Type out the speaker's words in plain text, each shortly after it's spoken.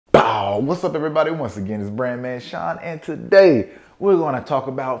Yo, what's up everybody? Once again, it's Brandman Sean, and today we're going to talk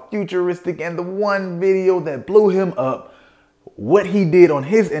about Futuristic and the one video that blew him up, what he did on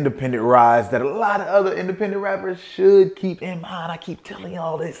his independent rise that a lot of other independent rappers should keep in mind. I keep telling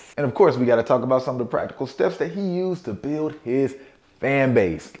y'all this. And of course, we got to talk about some of the practical steps that he used to build his fan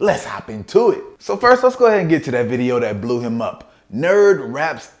base. Let's hop into it. So first, let's go ahead and get to that video that blew him up. Nerd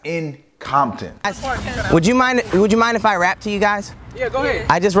raps in Compton. Would you mind if I rap to you guys? Yeah, go ahead.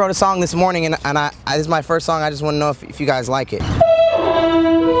 I just wrote a song this morning, and this is my first song. I just want to know if you guys like it.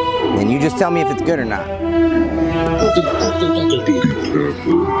 And you just tell me if it's good or not.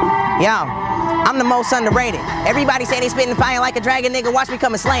 Yeah. I'm the most underrated. Everybody say they spitting fire like a dragon, nigga, watch me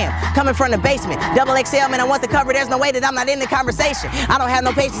come and slam. Coming from the basement, double XL, man, I want the cover, there's no way that I'm not in the conversation. I don't have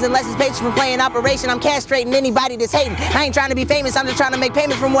no patience unless it's patience from playing Operation. I'm castrating anybody that's hating. I ain't trying to be famous, I'm just trying to make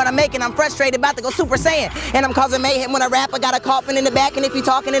payments from what I'm making. I'm frustrated, about to go Super Saiyan. And I'm causing mayhem when I rap, I got a coffin in the back, and if you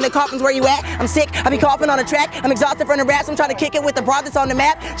talking in the coffin's where you at, I'm sick, I be coughing on the track. I'm exhausted from the raps, I'm trying to kick it with the broad that's on the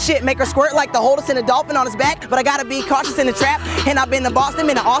map. Shit, make her squirt like the holdest in a dolphin on his back, but I gotta be cautious in the trap. And I've been to Boston,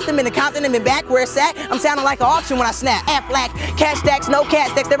 been to Austin, been to Compton, and been back where it's at. I'm sounding like an auction when I snap. Aflac, cash stacks, no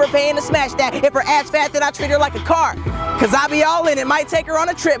cat stacks, never paying to smash that. If her ass fat, then I treat her like a car. Cause I be all in it, might take her on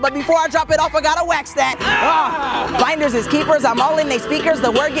a trip, but before I drop it off, I gotta wax that. Finders is keepers, I'm all in they speakers,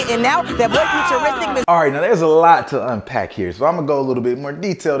 the word getting out, that boy Futuristic. All right, now there's a lot to unpack here, so I'm gonna go a little bit more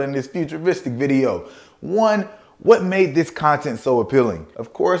detailed in this Futuristic video. One, what made this content so appealing?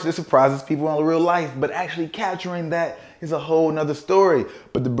 Of course, it surprises people in real life, but actually capturing that is a whole nother story.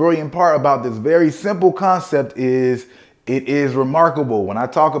 But the brilliant part about this very simple concept is it is remarkable. When I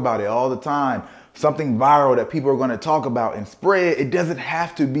talk about it all the time, something viral that people are going to talk about and spread, it doesn't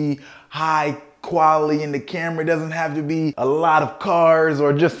have to be high quality in the camera. It doesn't have to be a lot of cars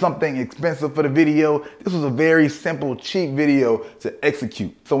or just something expensive for the video. This was a very simple, cheap video to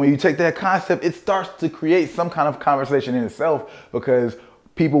execute. So when you take that concept, it starts to create some kind of conversation in itself, because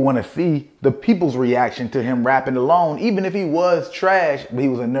people want to see the people's reaction to him rapping alone. Even if he was trash, but he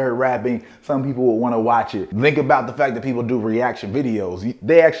was a nerd rapping, some people would want to watch it. Think about the fact that people do reaction videos.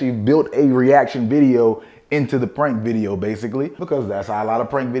 They actually built a reaction video into the prank video, basically, because that's how a lot of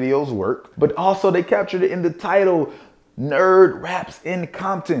prank videos work. But also they captured it in the title, Nerd Raps in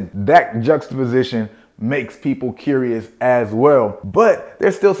Compton. That juxtaposition makes people curious as well. But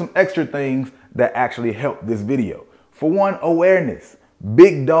there's still some extra things that actually help this video. For one, awareness.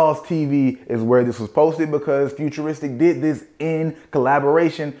 Big Dolls TV is where this was posted, because Futuristic did this in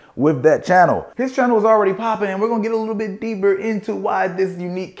collaboration with that channel. His channel was already popping, and we're gonna get a little bit deeper into why this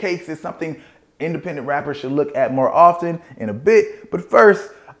unique case is something independent rappers should look at more often in a bit. But first,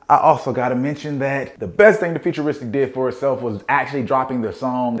 I also gotta mention that the best thing the Futuristic did for itself was actually dropping their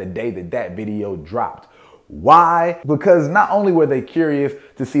song the day that that video dropped. Why? Because not only were they curious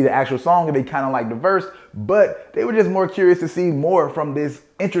to see the actual song and they kind of liked the verse, but they were just more curious to see more from this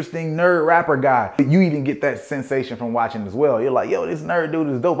interesting nerd rapper guy. You even get that sensation from watching as well. You're like, yo, this nerd dude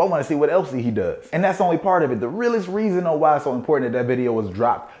is dope. I want to see what else he does. And that's only part of it. The realest reason on why it's so important that that video was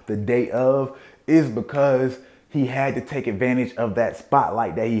dropped the day of is because he had to take advantage of that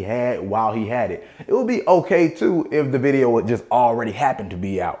spotlight that he had while he had it. It would be okay too if the video would just already happen to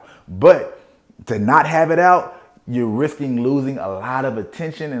be out. But to not have it out, you're risking losing a lot of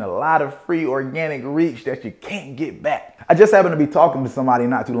attention and a lot of free organic reach that you can't get back. I just happened to be talking to somebody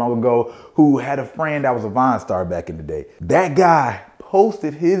not too long ago who had a friend that was a Vine star back in the day. That guy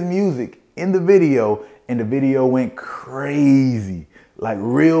posted his music in the video, and the video went crazy, like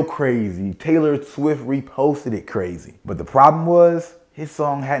real crazy. Taylor Swift reposted it crazy. But the problem was his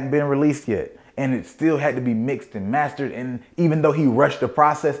song hadn't been released yet, and it still had to be mixed and mastered. And even though he rushed the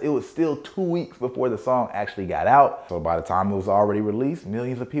process, it was still 2 weeks before the song actually got out. So by the time it was already released,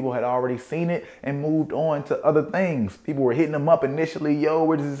 millions of people had already seen it and moved on to other things. People were hitting him up initially, yo,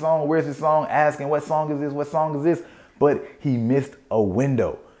 where's this song? Where's this song? Asking, what song is this? What song is this? But he missed a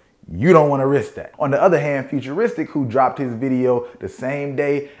window. You don't want to risk that. On the other hand, Futuristic, who dropped his video the same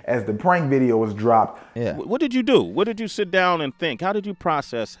day as the prank video was dropped. Yeah. What did you do? What did you sit down and think? How did you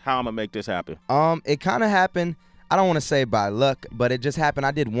process how I'm gonna make this happen? It kind of happened, I don't want to say by luck, but it just happened.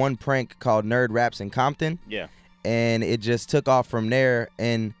 I did one prank called Nerd Raps in Compton. Yeah. And it just took off from there,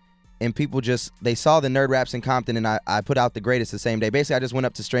 and people just, they saw the Nerd Raps in Compton, and I put out the greatest the same day. Basically, I just went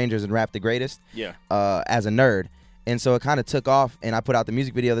up to strangers and rapped the greatest. Yeah. As a nerd. And so it kind of took off, and I put out the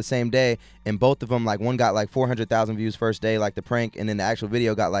music video the same day, and both of them, like, one got like 400,000 views first day, like the prank, and then the actual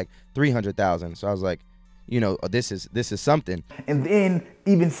video got like 300,000. So I was like, you know, this is something. And then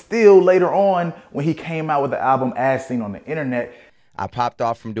even still later on, when he came out with the album As Seen on the Internet, I popped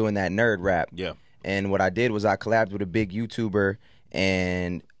off from doing that nerd rap. Yeah. And what I did was I collabed with a big YouTuber,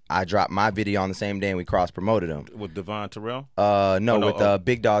 and I dropped my video on the same day and we cross promoted him. With Devon Terrell? No, with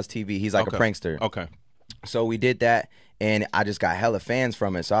Big Dogs TV. He's like a prankster. Okay. So we did that, and I just got hella fans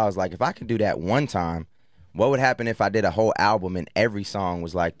from it. So I was like, if I could do that one time, what would happen if I did a whole album and every song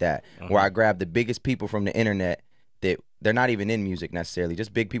was like that, where I grabbed the biggest people from the internet that they're not even in music necessarily,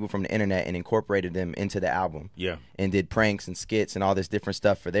 just big people from the internet, and incorporated them into the album. Yeah. And did pranks and skits and all this different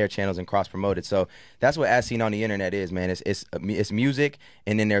stuff for their channels and cross-promoted. So that's what As Seen on the Internet is, man. It's music,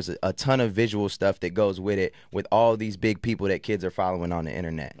 and then there's a ton of visual stuff that goes with it, with all these big people that kids are following on the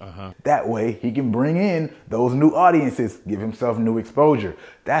internet. That way, he can bring in those new audiences, give himself new exposure.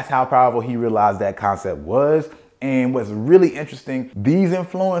 That's how powerful he realized that concept was. And what's really interesting, these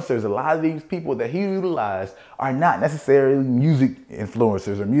influencers, a lot of these people that he utilized are not necessarily music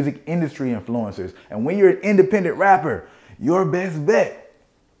influencers or music industry influencers. And when you're an independent rapper, your best bet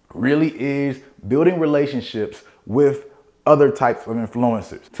really is building relationships with other types of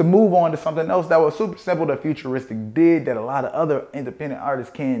influencers. To move on to something else that was super simple that Futuristic did that a lot of other independent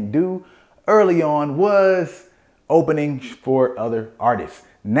artists can't do early on was opening for other artists.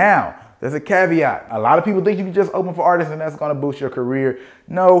 Now, there's a caveat. A lot of people think you can just open for artists and that's gonna boost your career.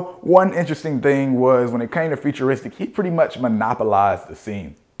 No, one interesting thing was when it came to Futuristic, he pretty much monopolized the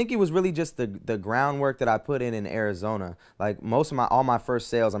scene. I think it was really just the groundwork that I put in Arizona. Like all my first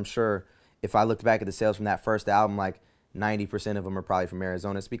sales, I'm sure if I looked back at the sales from that first album, like 90% of them are probably from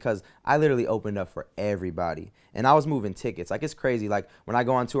Arizona. It's because I literally opened up for everybody. And I was moving tickets. Like, it's crazy. Like, when I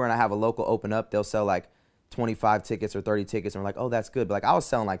go on tour and I have a local open up, they'll sell like 25 tickets or 30 tickets, and we're like, oh, that's good. But like, I was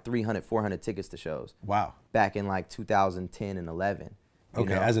selling like 300, 400 tickets to shows. Wow. Back in like 2010 and 11.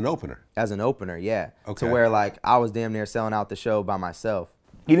 Okay, as an opener? As an opener, yeah. Okay. To where like, I was damn near selling out the show by myself.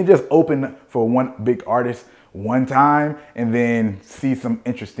 He didn't just open for one big artist one time and then see some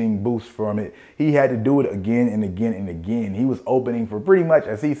interesting boost from it. He had to do it again and again and again. He was opening for pretty much,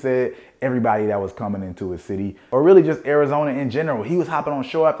 as he said, everybody that was coming into his city, or really just Arizona in general. He was hopping on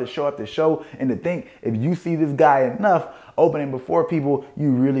show after show after show, and to think, if you see this guy enough opening before people,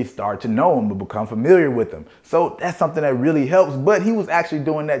 you really start to know him, to become familiar with him. So that's something that really helps, but he was actually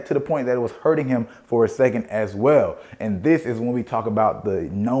doing that to the point that it was hurting him for a second as well. And this is when we talk about the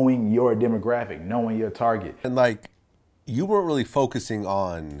knowing your demographic, knowing your target. And like, you weren't really focusing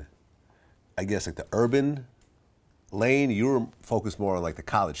on, I guess, like the urban lane. You were focused more on like the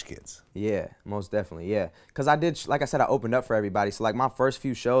college kids. Yeah, most definitely, yeah. Because I did, like I said, I opened up for everybody. So like my first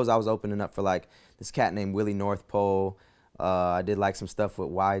few shows, I was opening up for like this cat named Willie North Pole. I did like some stuff with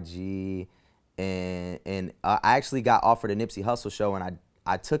YG, and I actually got offered a Nipsey Hussle show, and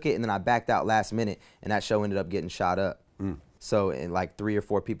I took it, and then I backed out last minute, and that show ended up getting shot up. So and like 3 or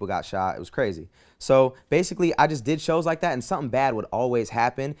 4 people got shot. It was crazy. So basically, I just did shows like that, and something bad would always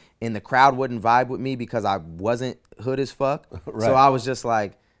happen, and the crowd wouldn't vibe with me because I wasn't hood as fuck. Right. So I was just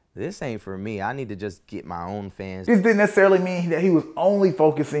like, this ain't for me. I need to just get my own fans. This didn't necessarily mean that he was only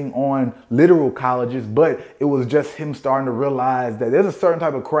focusing on literal colleges, but it was just him starting to realize that there's a certain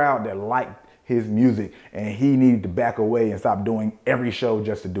type of crowd that liked his music, and he needed to back away and stop doing every show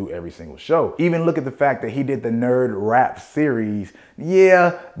just to do every single show. Even look at the fact that he did the Nerd Rap series.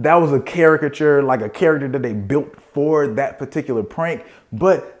 Yeah, that was a caricature, like a character that they built for that particular prank,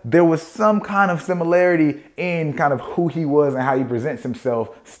 but there was some kind of similarity in kind of who he was and how he presents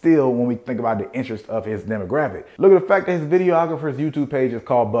himself still when we think about the interest of his demographic. Look at the fact that his videographer's YouTube page is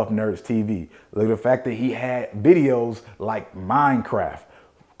called Buff Nerds TV. Look at the fact that he had videos like Minecraft,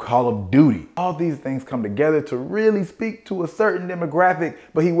 Call of Duty. All these things come together to really speak to a certain demographic,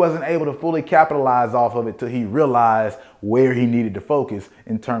 but he wasn't able to fully capitalize off of it till he realized where he needed to focus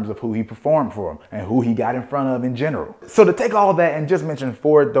in terms of who he performed for him and who he got in front of in general. So to take all that and just mention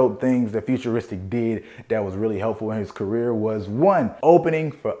 4 dope things that Futuristic did that was really helpful in his career was 1,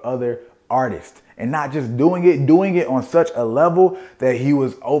 opening for other artists, and not just doing it on such a level that he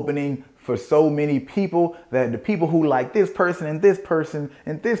was opening for so many people that the people who like this person and this person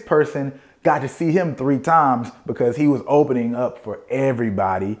and this person got to see him 3 times because he was opening up for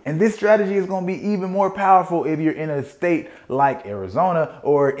everybody. And this strategy is going to be even more powerful if you're in a state like Arizona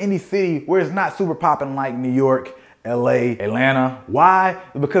or any city where it's not super popping like New York, LA, Atlanta. Why?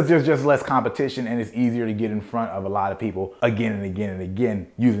 Because there's just less competition and it's easier to get in front of a lot of people again and again and again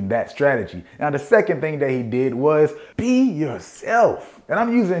using that strategy. Now, the second thing that he did was be yourself. And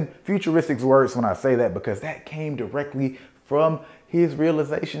I'm using Futuristic's words when I say that because that came directly from his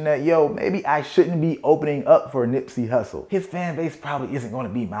realization that, yo, maybe I shouldn't be opening up for Nipsey Hussle. His fan base probably isn't going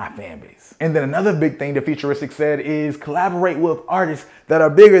to be my fan base. And then another big thing that Futuristic said is collaborate with artists that are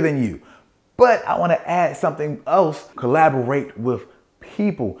bigger than you. But I want to add something else, collaborate with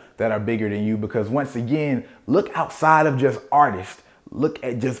people that are bigger than you, because once again, look outside of just artists. look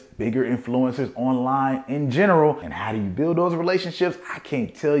at just bigger influencers online in general. And how do you build those relationships? I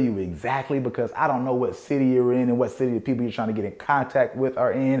can't tell you exactly because I don't know what city you're in and what city the people you're trying to get in contact with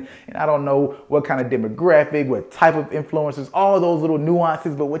are in. And I don't know what kind of demographic, what type of influencers, all those little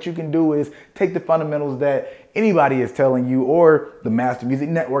nuances. But what you can do is take the fundamentals that anybody is telling you, or the Master Music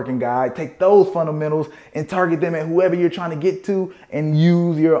Networking Guide, take those fundamentals and target them at whoever you're trying to get to, and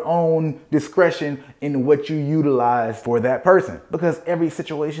use your own discretion in what you utilize for that person, because every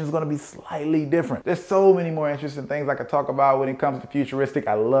situation is going to be slightly different. There's so many more interesting things I could talk about when it comes to Futuristic.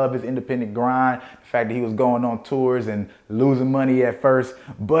 I love his independent grind, the fact that he was going on tours and losing money at first,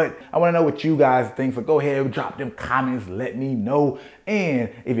 but I want to know what you guys think, so go ahead, drop them comments, let me know. And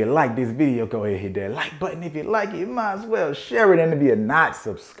if you like this video, go ahead and hit that like button. If you like it, you might as well share it. And if you're not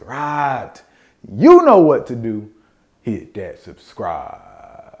subscribed, you know what to do. Hit that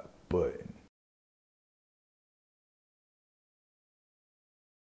subscribe button.